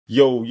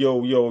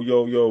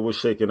Yo, what's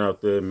shaking out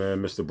there, man?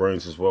 Mr.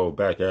 Brains as well,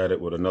 back at it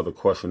with another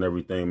question,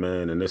 everything,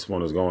 man. And this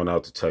one is going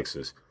out to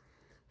Texas.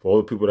 For all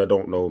the people that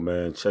don't know,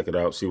 man, check it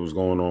out. See what's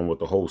going on with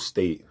the whole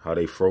state, how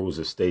they froze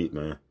the state,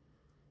 man.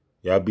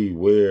 Y'all be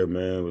weird,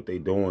 man, what they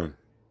doing.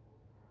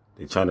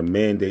 They trying to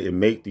mandate and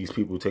make these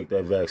people take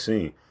that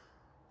vaccine.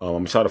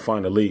 I'm trying to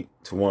find a link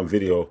to one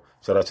video.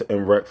 Shout out to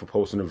Mrecktv for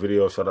posting the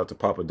video. Shout out to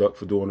Papa Duck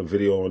for doing the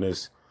video on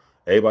this.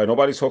 Everybody,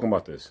 nobody's talking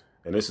about this.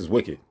 And this is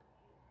wicked.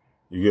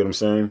 You get what I'm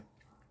saying?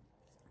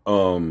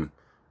 And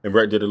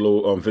Mrecktv did a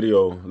little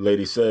video.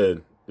 Lady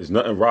said, there's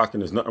nothing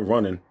rocking, there's nothing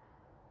running.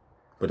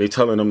 But they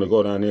telling them to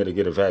go down there to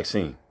get a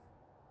vaccine.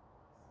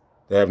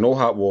 They have no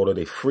hot water.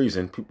 They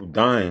freezing. People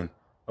dying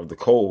of the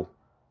cold.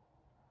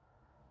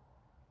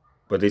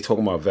 But they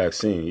talking about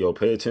vaccine. Yo,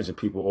 pay attention,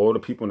 people. All the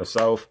people in the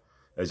South,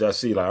 as y'all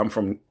see, like I'm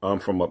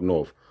from up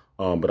north,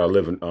 but I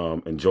live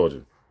in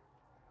Georgia.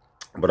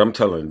 But I'm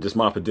telling you, just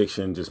my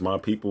prediction, just my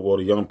people, all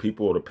the young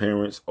people, all the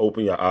parents,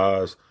 open your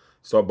eyes.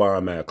 Start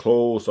buying mad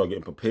clothes, start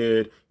getting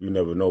prepared. You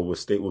never know what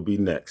state will be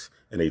next.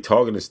 And they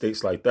targeting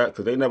states like that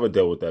because they never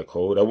dealt with that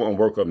cold. That wouldn't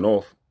work up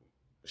north.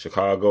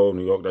 Chicago,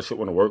 New York, that shit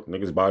wouldn't work.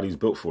 Niggas' bodies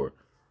built for it.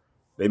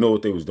 They know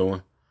what they was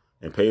doing.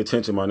 And pay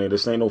attention, my nigga.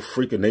 This ain't no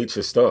freak of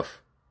nature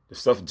stuff. This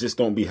stuff just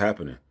don't be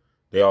happening.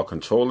 They are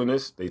controlling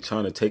us. They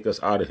trying to take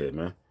us out of here,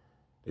 man.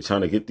 They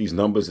trying to get these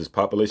numbers. This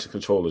population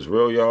control is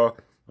real, y'all.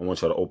 I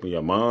want y'all to open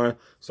your mind.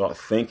 Start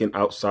thinking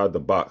outside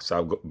the box.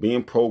 Start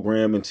being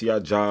programmed into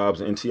your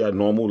jobs, into your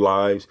normal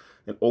lives,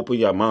 and open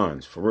your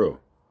minds, for real.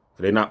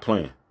 They're not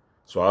playing.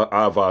 So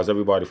I advise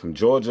everybody from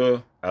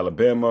Georgia,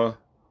 Alabama,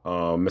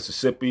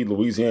 Mississippi,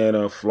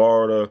 Louisiana,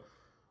 Florida,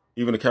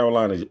 even the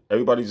Carolinas,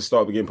 everybody just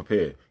start getting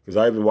prepared. Because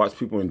I even watched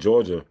people in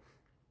Georgia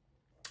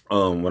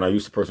when I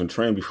used to personal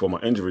train before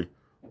my injury.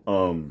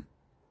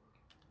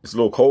 It's a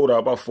little cold out,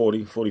 about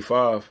 40,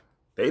 45.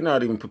 They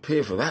not even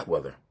prepared for that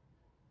weather.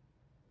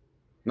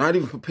 Not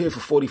even prepared for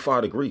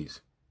 45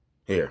 degrees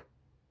here.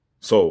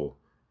 So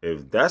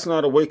if that's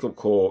not a wake-up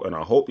call, and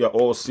I hope y'all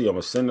all see, I'm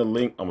going to send the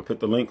link. I'm going to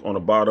put the link on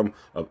the bottom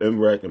of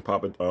Mrecktv and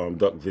Papa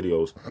Duck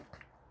videos.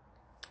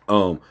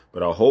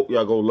 But I hope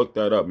y'all go look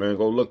that up, man.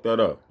 Go look that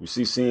up. You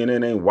see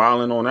CNN ain't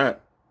wilding on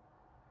that.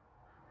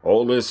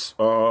 All this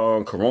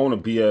corona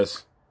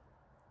BS.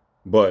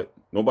 But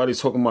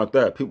nobody's talking about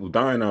that. People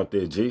dying out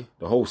there, G.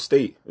 The whole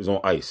state is on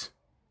ice.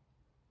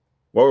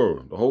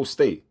 Word. The whole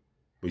state.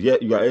 But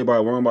yet, you got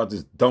everybody worrying about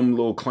this dumb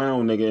little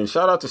clown nigga. And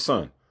shout out to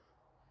Son.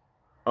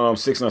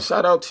 6ix9ine,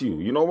 shout out to you.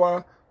 You know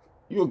why?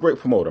 You a great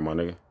promoter, my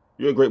nigga.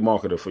 You're a great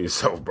marketer for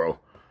yourself, bro.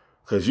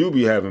 Because you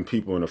be having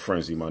people in a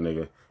frenzy, my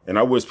nigga. And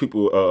I wish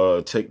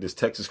people take this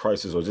Texas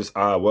crisis or just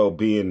our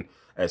well-being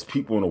as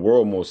people in the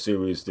world more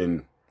serious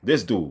than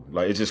this dude.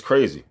 Like, it's just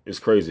crazy. It's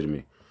crazy to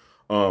me.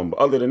 But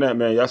other than that,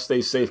 man, y'all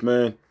stay safe,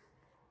 man.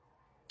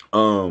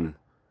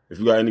 If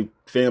you got any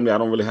family, I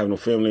don't really have no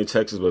family in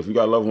Texas, but if you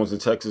got loved ones in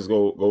Texas,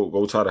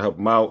 go try to help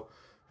them out.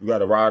 If you got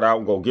to ride out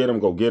and go get them,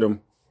 go get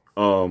them.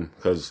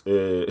 Because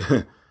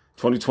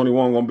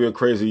 2021 going to be a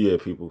crazy year,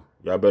 people.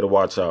 Y'all better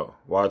watch out.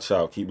 Watch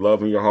out. Keep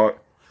loving your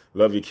heart.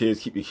 Love your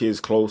kids. Keep your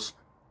kids close,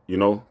 you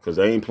know, because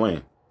they ain't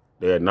playing.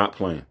 They are not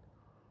playing.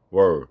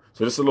 Word.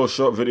 So this is a little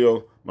short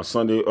video, my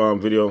Sunday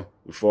video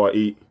before I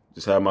eat.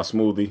 Just have my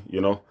smoothie,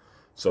 you know.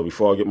 So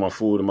before I get my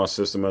food in my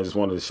system, I just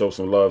wanted to show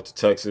some love to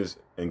Texas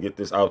and get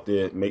this out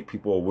there, make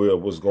people aware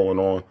of what's going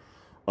on.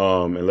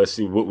 And let's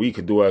see what we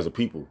could do as a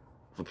people,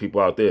 for people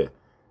out there.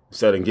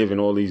 Instead of giving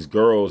all these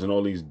girls and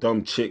all these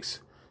dumb chicks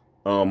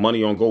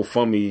money on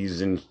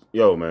GoFundMes and,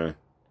 yo, man,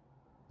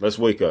 let's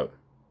wake up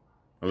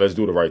and let's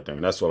do the right thing.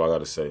 That's all I got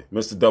to say.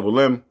 Mr. Double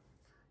M,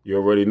 you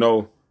already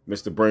know.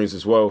 Mr. Brains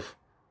is Wealth.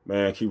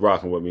 Man, keep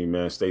rocking with me,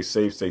 man. Stay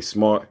safe, stay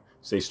smart,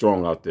 stay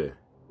strong out there.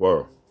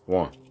 Word.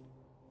 One.